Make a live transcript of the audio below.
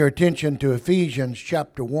Your attention to Ephesians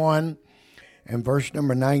chapter 1 and verse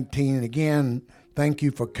number 19. Again, thank you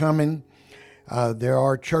for coming. There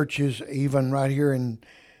are churches, even right here in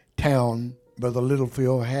town. Brother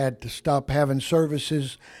Littlefield had to stop having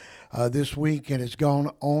services this week and it's gone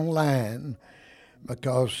online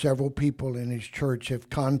because several people in his church have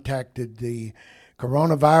contacted the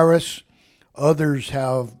coronavirus. Others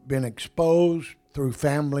have been exposed through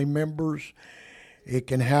family members. It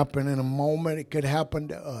can happen in a moment. It could happen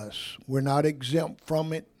to us. We're not exempt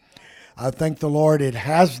from it. I thank the Lord it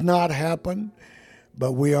has not happened,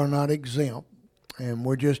 but we are not exempt. And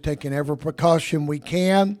we're just taking every precaution we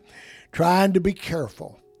can, trying to be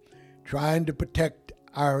careful, trying to protect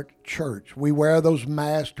our church. We wear those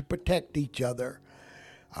masks to protect each other.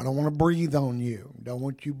 I don't want to breathe on you. Don't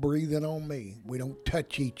want you breathing on me. We don't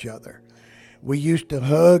touch each other. We used to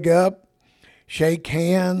hug up, shake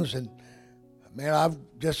hands, and man, I've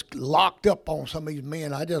just locked up on some of these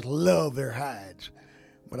men. I just love their hides.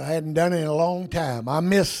 But I hadn't done it in a long time. I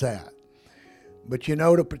miss that. But you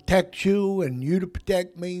know, to protect you and you to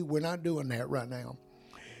protect me, we're not doing that right now.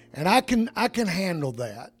 And I can handle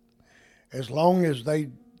that as long as they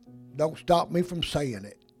don't stop me from saying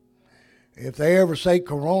it. If they ever say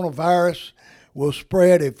coronavirus will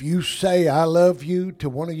spread, if you say I love you to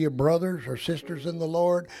one of your brothers or sisters in the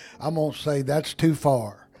Lord, I'm going to say that's too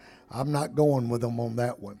far. I'm not going with them on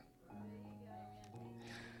that one.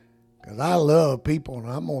 Because I love people and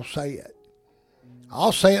I'm going to say it.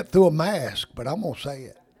 I'll say it through a mask, but I'm going to say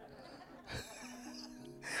it.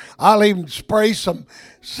 I'll even spray some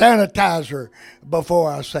sanitizer before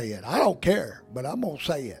I say it. I don't care, but I'm going to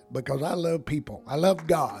say it because I love people. I love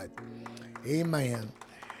God. Amen.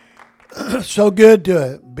 So good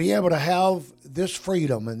to be able to have this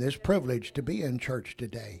freedom and this privilege to be in church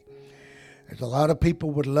today. There's a lot of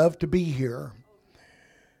people would love to be here.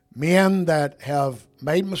 Men that have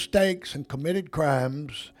made mistakes and committed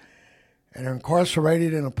crimes and are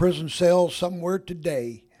incarcerated in a prison cell somewhere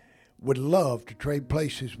today would love to trade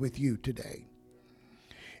places with you today.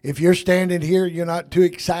 If you're standing here, you're not too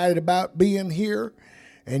excited about being here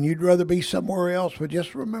and you'd rather be somewhere else, but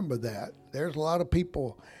just remember that. There's a lot of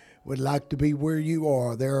people would like to be where you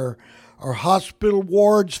are. There are hospital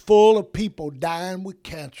wards full of people dying with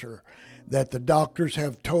cancer that the doctors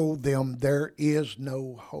have told them there is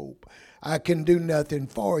no hope. I can do nothing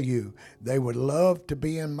for you. They would love to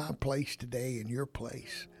be in my place today, in your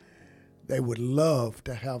place. They would love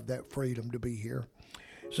to have that freedom to be here.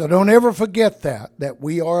 So don't ever forget that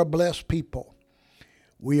we are a blessed people.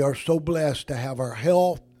 We are so blessed to have our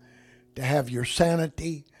health, to have your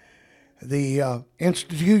sanity. The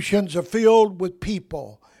institutions are filled with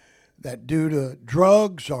people that due to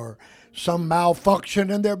drugs or some malfunction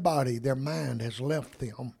in their body, their mind has left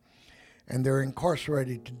them. And they're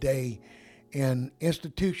incarcerated today in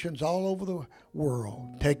institutions all over the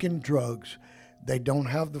world, taking drugs. They don't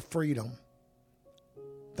have the freedom.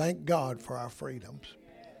 Thank God for our freedoms.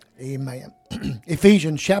 Amen.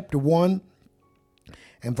 Ephesians chapter 1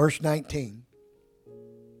 and verse 19.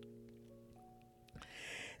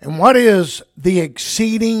 And what is the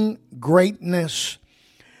exceeding greatness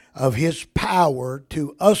of his power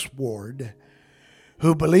to usward,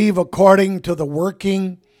 who believe according to the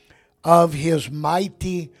working of his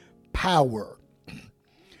mighty power,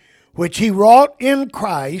 which he wrought in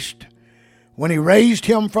Christ when he raised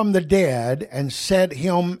him from the dead and set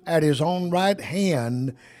him at his own right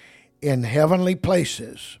hand in heavenly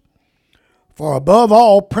places. For above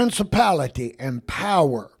all principality and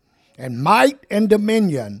power and might and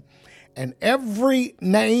dominion, and every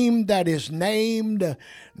name that is named,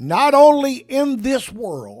 not only in this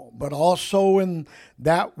world, but also in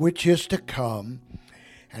that which is to come,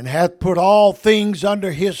 and hath put all things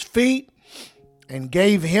under his feet, and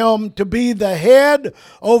gave him to be the head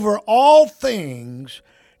over all things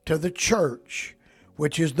to the church,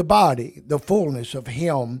 which is the body, the fullness of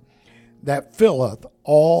him that filleth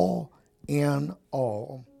all in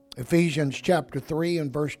all. Ephesians chapter 3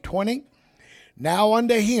 and verse 20. Now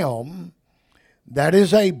unto him that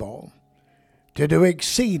is able to do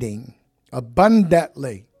exceeding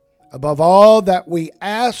abundantly above all that we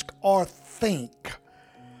ask or think,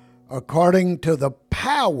 according to the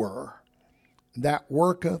power that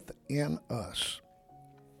worketh in us.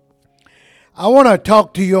 I want to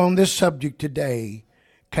talk to you on this subject today,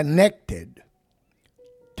 connected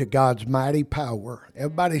to God's mighty power.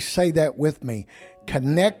 Everybody say that with me.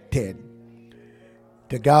 Connected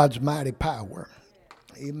to God's mighty power.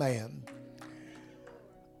 Amen.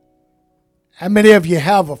 How many of you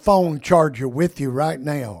have a phone charger with you right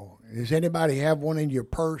now? Does anybody have one in your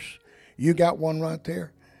purse? You got one right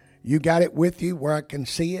there? You got it with you where I can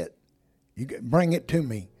see it? You bring it to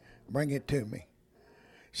me. Bring it to me.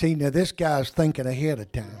 See, now this guy's thinking ahead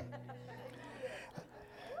of time.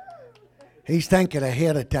 He's thinking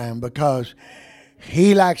ahead of time because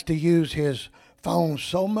he likes to use his phone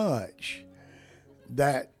so much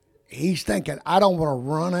that he's thinking, I don't want to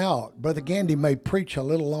run out. Brother Gandy may preach a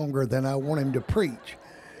little longer than I want him to preach.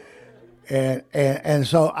 And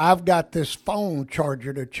so I've got this phone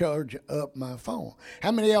charger to charge up my phone.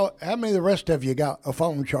 How many of the rest of you got a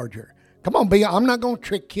phone charger? Come on, B. I'm not going to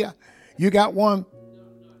trick you. You got one?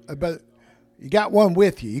 But you got one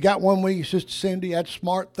with you. You got one with you, Sister Cindy. That's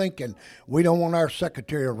smart thinking. We don't want our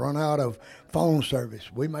secretary to run out of phone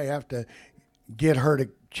service. We may have to get her to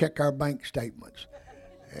check our bank statements.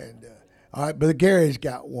 And all right, Brother Gary's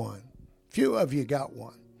got one. Few of you got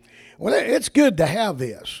one. Well, it's good to have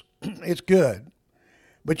this. It's good.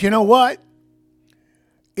 But you know what?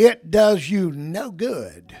 It does you no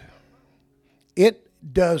good. It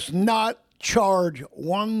does not charge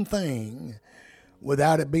one thing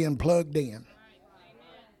without it being plugged in.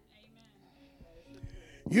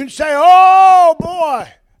 You can say, oh boy,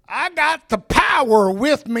 I got the power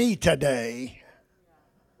with me today.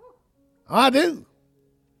 I do.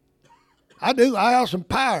 I have some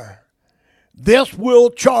power. This will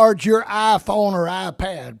charge your iPhone or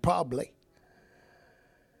iPad probably.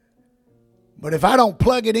 But if I don't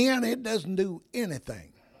plug it in, it doesn't do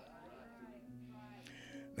anything.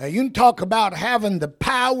 Now you can talk about having the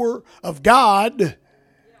power of God.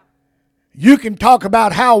 You can talk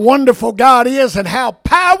about how wonderful God is and how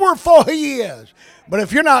powerful He is. But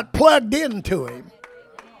if you're not plugged into Him,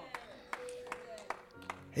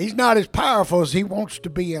 He's not as powerful as He wants to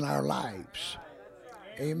be in our lives.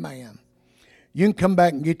 Amen. You can come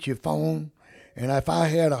back and get your phone, and if I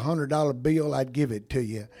had $100 bill, I'd give it to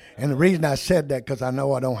you. And the reason I said that, because I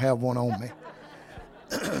know I don't have one on me.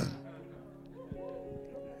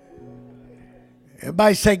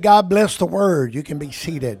 Everybody say, God bless the word. You can be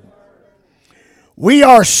seated. We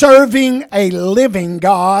are serving a living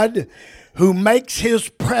God who makes His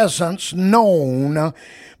presence known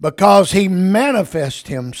because He manifests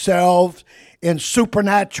Himself in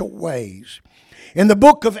supernatural ways. In the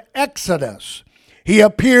book of Exodus, He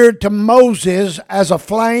appeared to Moses as a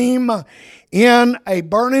flame in a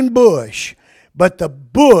burning bush, but the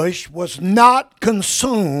bush was not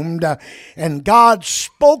consumed, and God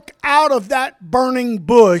spoke out of that burning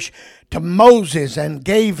bush to Moses and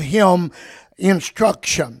gave him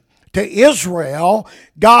instruction. To Israel,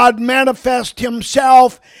 God manifests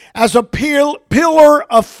Himself as a pillar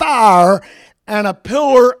of fire and a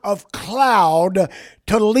pillar of cloud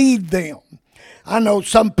to lead them. I know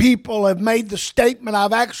some people have made the statement,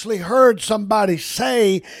 I've actually heard somebody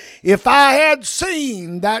say, if I had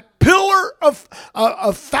seen that pillar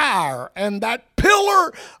of fire and that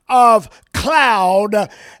pillar of cloud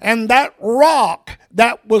and that rock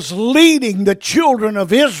that was leading the children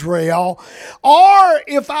of Israel, or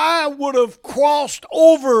if I would have crossed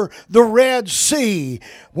over the Red Sea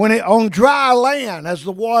on dry land as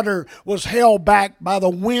the water was held back by the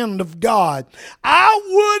wind of God,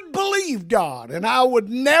 I would believe God and I would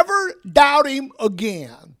never doubt Him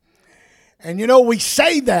again. And you know, we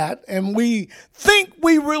say that and we think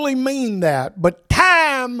we really mean that, but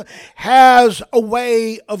time has a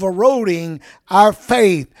way of eroding our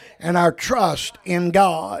faith and our trust in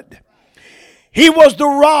God. He was the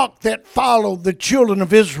rock that followed the children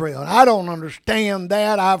of Israel. I don't understand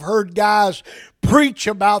that. I've heard guys preach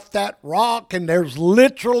about that rock, and there's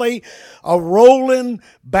literally a rolling,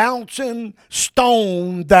 bouncing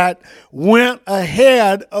stone that went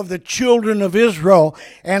ahead of the children of Israel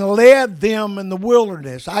and led them in the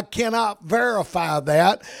wilderness. I cannot verify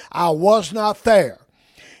that. I was not there.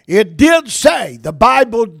 It did say, the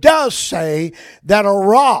Bible does say that a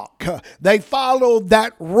rock, they followed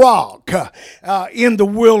that rock in the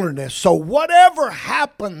wilderness. So whatever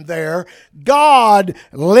happened there, God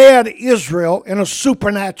led Israel in a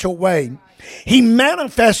supernatural way. He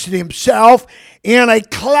manifested Himself in a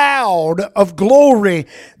cloud of glory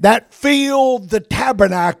that filled the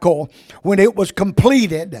tabernacle when it was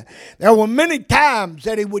completed. There were many times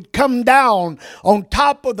that He would come down on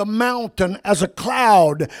top of the mountain as a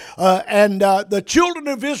cloud, and the children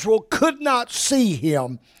of Israel could not see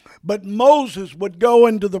Him. But Moses would go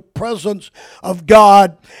into the presence of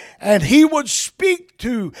God, and he would speak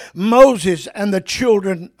to Moses and the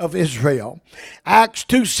children of Israel. Acts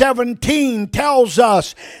 2:17 tells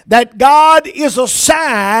us that God is a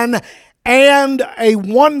sign and a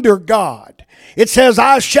wonder God. It says,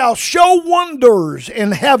 I shall show wonders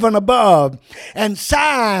in heaven above and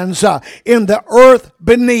signs in the earth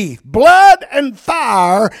beneath, blood and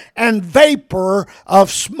fire and vapor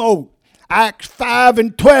of smoke. Acts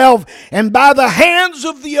 5:12, and by the hands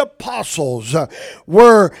of the apostles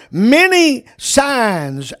were many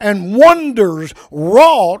signs and wonders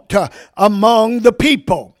wrought among the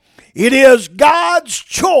people. It is God's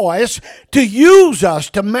choice to use us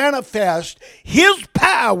to manifest His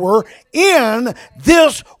power in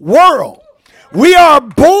this world. We are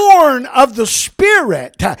born of the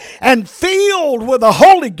Spirit and filled with the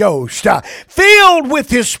Holy Ghost, filled with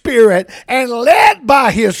His Spirit and led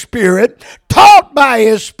by His Spirit, taught by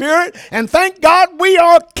His Spirit, and thank God we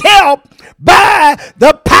are kept by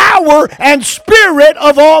the power and Spirit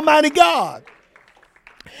of Almighty God.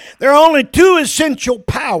 There are only two essential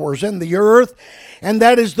powers in the earth, and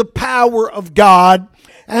that is the power of God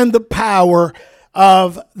and the power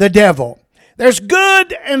of the devil. There's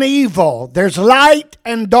good and evil. There's light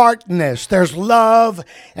and darkness. There's love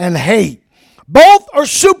and hate. Both are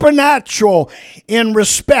supernatural in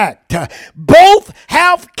respect. Both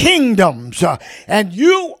have kingdoms. And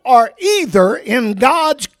you are either in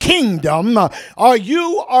God's kingdom or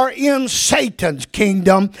you are in Satan's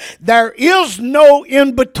kingdom. There is no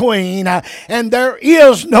in between and there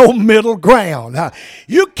is no middle ground.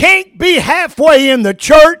 You can't be halfway in the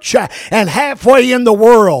church and halfway in the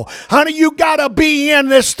world. Honey, you got to be in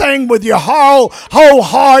this thing with your whole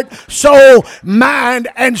heart, soul, mind,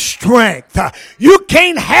 and strength. You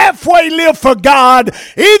can't halfway live for God.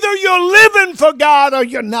 Either you're living for God or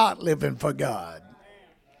you're not living for God.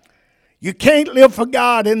 You can't live for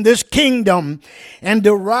God in this kingdom and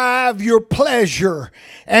derive your pleasure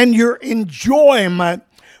and your enjoyment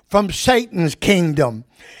from Satan's kingdom.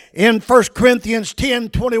 In 1 Corinthians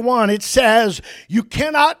 10:21, it says, you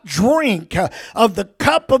cannot drink of the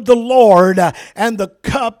cup of the Lord and the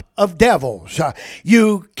cup of devils.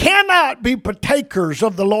 You cannot be partakers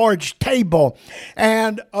of the Lord's table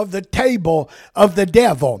and of the table of the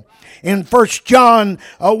devil. In 1 John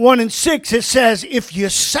 1:6, it says, if you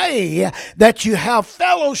say that you have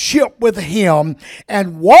fellowship with Him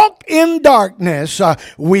and walk in darkness,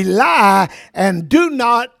 we lie and do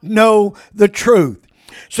not know the truth.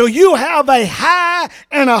 So you have a high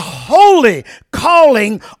and a holy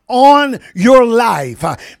calling on your life.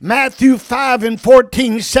 Matthew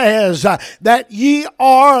 5:14 says that ye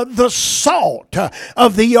are the salt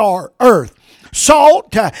of the earth.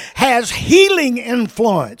 Salt has healing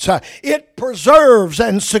influence. It preserves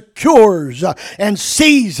and secures and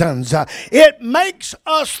seasons. It makes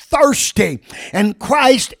us thirsty. And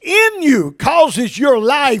Christ in you causes your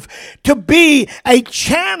life to be a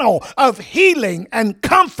channel of healing and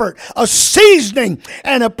comfort, a seasoning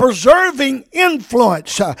and a preserving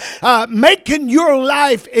influence, making your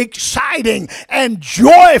life exciting and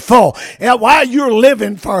joyful while you're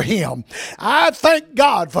living for Him. I thank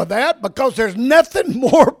God for that, because there's nothing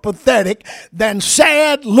more pathetic than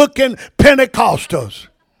sad-looking Pentecostals.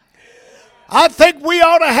 I think we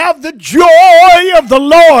ought to have the joy of the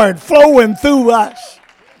Lord flowing through us.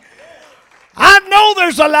 I know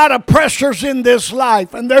there's a lot of pressures in this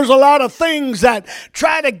life, and there's a lot of things that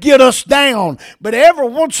try to get us down. But every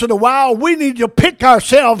once in a while, we need to pick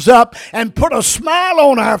ourselves up and put a smile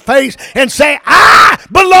on our face and say, I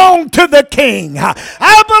belong to the King.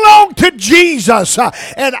 I belong to Jesus.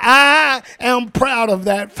 And I am proud of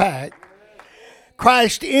that fact.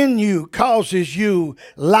 Christ in you causes you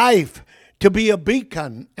life to be a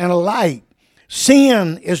beacon and a light.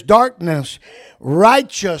 Sin is darkness.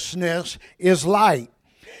 Righteousness is light.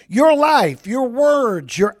 Your life, your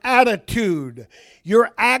words, your attitude,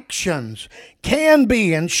 your actions can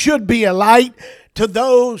be and should be a light to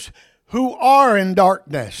those who are in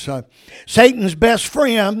darkness. Satan's best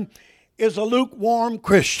friend is a lukewarm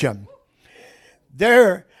Christian.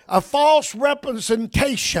 They're a false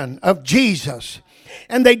representation of Jesus,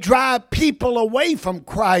 and they drive people away from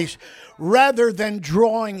Christ rather than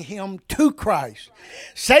drawing him to Christ.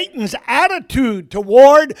 Satan's attitude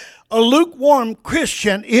toward a lukewarm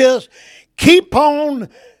Christian is, keep on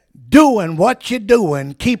doing what you're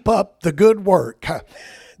doing. Keep up the good work.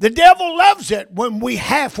 The devil loves it when we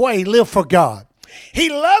halfway live for God. He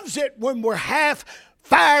loves it when we're half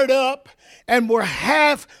fired up and we're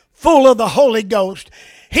half full of the Holy Ghost.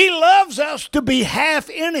 He loves us to be half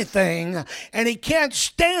anything, and he can't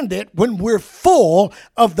stand it when we're full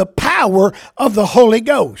of the power of the Holy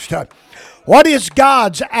Ghost. What is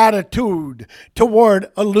God's attitude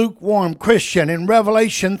toward a lukewarm Christian? In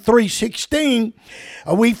Revelation 3:16,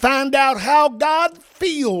 we find out how God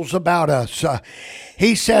feels about us.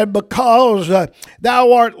 He said, because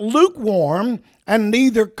thou art lukewarm and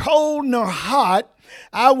neither cold nor hot,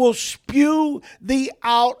 I will spew thee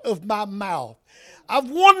out of my mouth. I've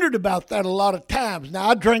wondered about that a lot of times.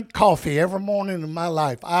 Now, I drink coffee every morning in my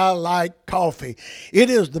life. I like coffee. It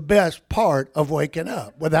is the best part of waking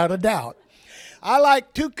up, without a doubt. I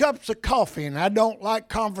like 2 cups of coffee, and I don't like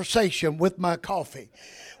conversation with my coffee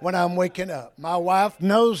when I'm waking up. My wife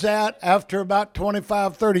knows that. After about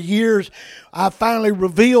 25, 30 years, I finally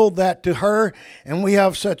revealed that to her, and we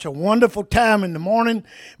have such a wonderful time in the morning,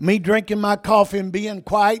 me drinking my coffee and being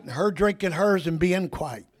quiet, and her drinking hers and being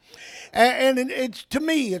quiet. And it's, to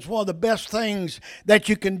me, it's one of the best things that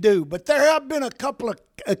you can do. But there have been a couple of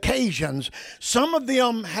occasions. Some of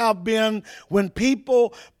them have been when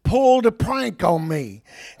people pulled a prank on me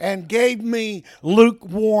and gave me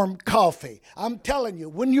lukewarm coffee. I'm telling you,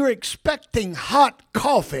 when you're expecting hot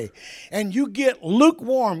coffee and you get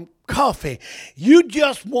lukewarm coffee, you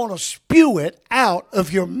just want to spew it out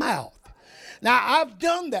of your mouth. Now, I've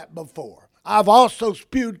done that before. I've also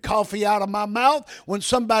spewed coffee out of my mouth when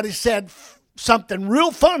somebody said something real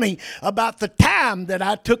funny about the time that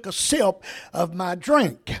I took a sip of my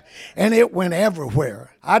drink, and it went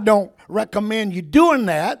everywhere. I don't recommend you doing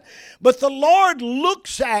that, but the Lord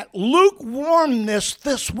looks at lukewarmness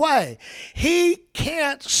this way. He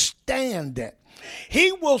can't stand it.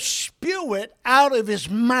 He will spew it out of his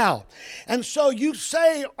mouth. And so you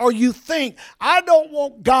say or you think, I don't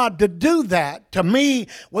want God to do that to me.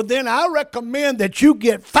 Well, then I recommend that you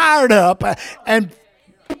get fired up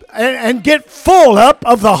and get full up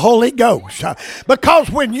of the Holy Ghost. Because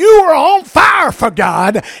when you are on fire for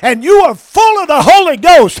God and you are full of the Holy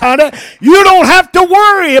Ghost, honey, you don't have to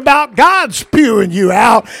worry about God spewing you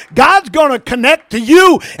out. God's going to connect to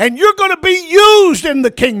you and you're going to be used in the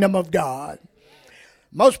kingdom of God.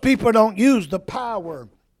 Most people don't use the power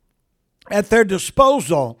at their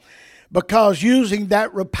disposal because using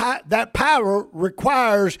that power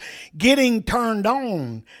requires getting turned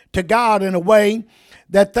on to God in a way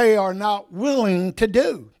that they are not willing to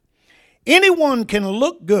do. Anyone can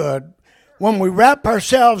look good when we wrap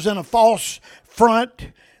ourselves in a false front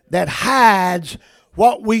that hides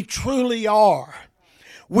what we truly are.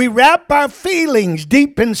 We wrap our feelings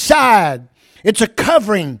deep inside. It's a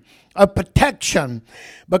covering of protection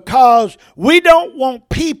because we don't want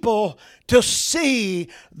people to see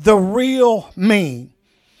the real me.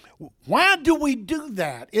 Why do we do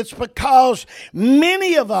that? It's because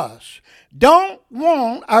many of us don't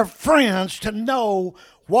want our friends to know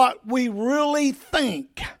what we really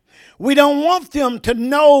think. We don't want them to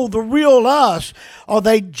know the real us, or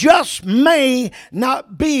they just may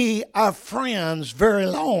not be our friends very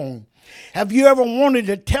long. Have you ever wanted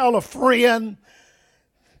to tell a friend,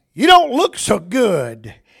 you don't look so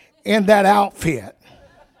good in that outfit?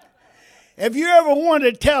 Have you ever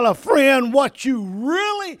wanted to tell a friend what you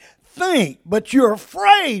really think, but you're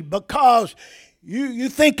afraid because you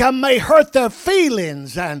think I may hurt their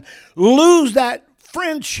feelings and lose that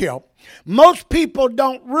friendship? Most people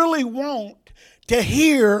don't really want to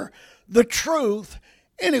hear the truth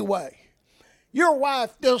anyway. Your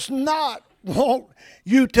wife does not want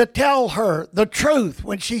you to tell her the truth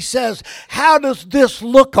when she says, how does this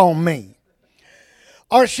look on me?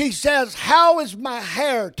 Or she says, how is my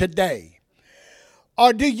hair today?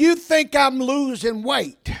 Or do you think I'm losing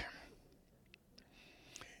weight?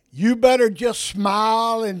 You better just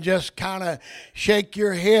smile and just kind of shake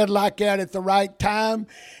your head like that at the right time.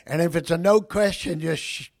 And if it's a no question,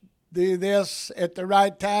 just do this at the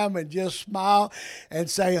right time and just smile and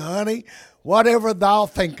say, honey, whatever thou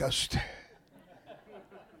thinkest.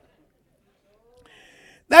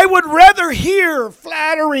 They would rather hear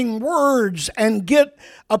flattering words and get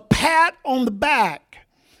a pat on the back.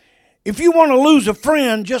 If you want to lose a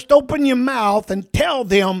friend, just open your mouth and tell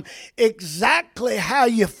them exactly how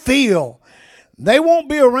you feel. They won't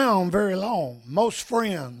be around very long. Most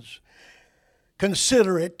friends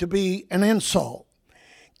consider it to be an insult.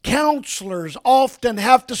 Counselors often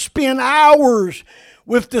have to spend hours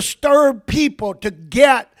with disturbed people to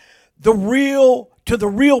get to the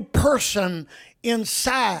real person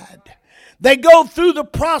inside. They go through the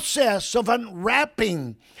process of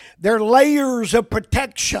unwrapping their layers of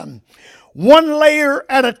protection, one layer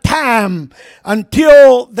at a time,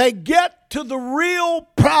 until they get to the real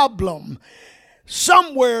problem.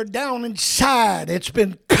 Somewhere down inside, it's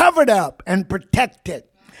been covered up and protected.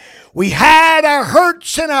 We hide our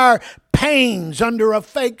hurts and our pains under a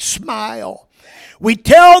fake smile. We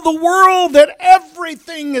tell the world that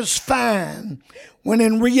everything is fine, when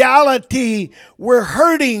in reality we're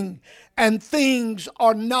hurting and things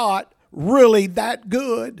are not really that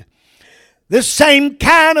good. This same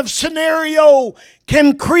kind of scenario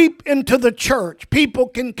can creep into the church. People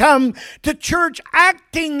can come to church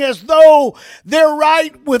acting as though they're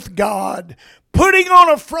right with God, putting on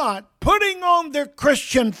a front, putting on their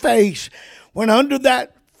Christian face, when under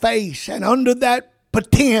that face and under that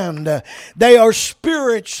pretend, they are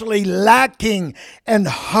spiritually lacking and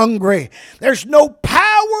hungry. There's no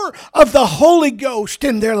power of the Holy Ghost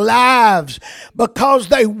in their lives because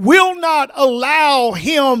they will not allow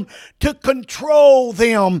Him to control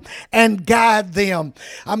them and guide them.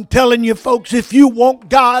 I'm telling you, folks, if you want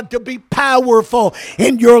God to be powerful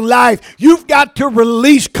in your life, you've got to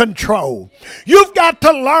release control. You've got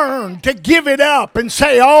to learn to give it up and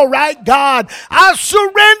say, all right, God, I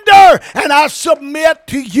surrender and I submit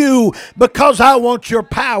to you because I want your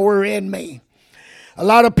power in me. A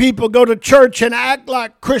lot of people go to church and act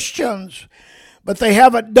like Christians, but they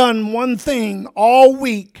haven't done one thing all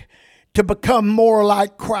week to become more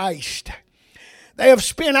like Christ. They have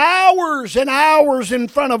spent hours and hours in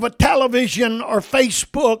front of a television or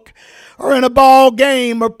Facebook or in a ball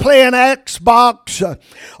game or playing Xbox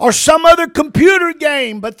or some other computer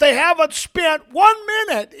game, but they haven't spent 1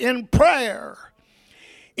 minute in prayer,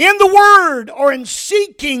 in the Word, or in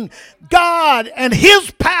seeking God and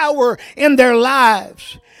His power in their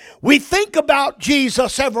lives. We think about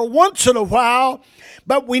Jesus every once in a while,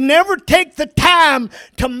 but we never take the time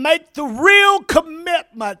to make the real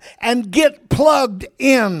commitment and get plugged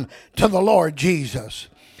in to the Lord Jesus.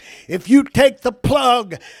 If you take the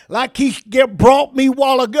plug like He brought me a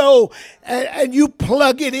while ago and you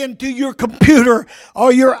plug it into your computer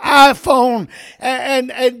or your iPhone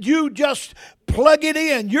and you just plug it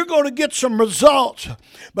in, you're going to get some results.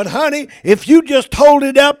 But honey, if you just hold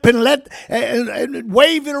it up and and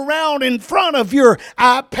wave it around in front of your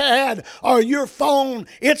iPad or your phone,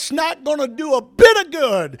 it's not going to do a bit of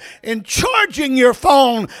good in charging your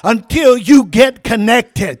phone until you get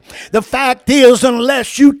connected. The fact is,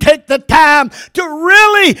 unless you take the time to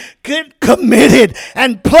really get committed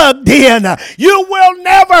and plugged in, you will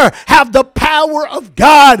never have the power of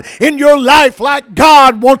God in your life like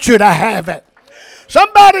God wants you to have it.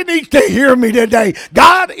 Somebody needs to hear me today.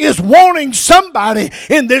 God is wanting somebody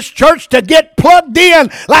in this church to get plugged in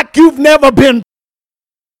like you've never been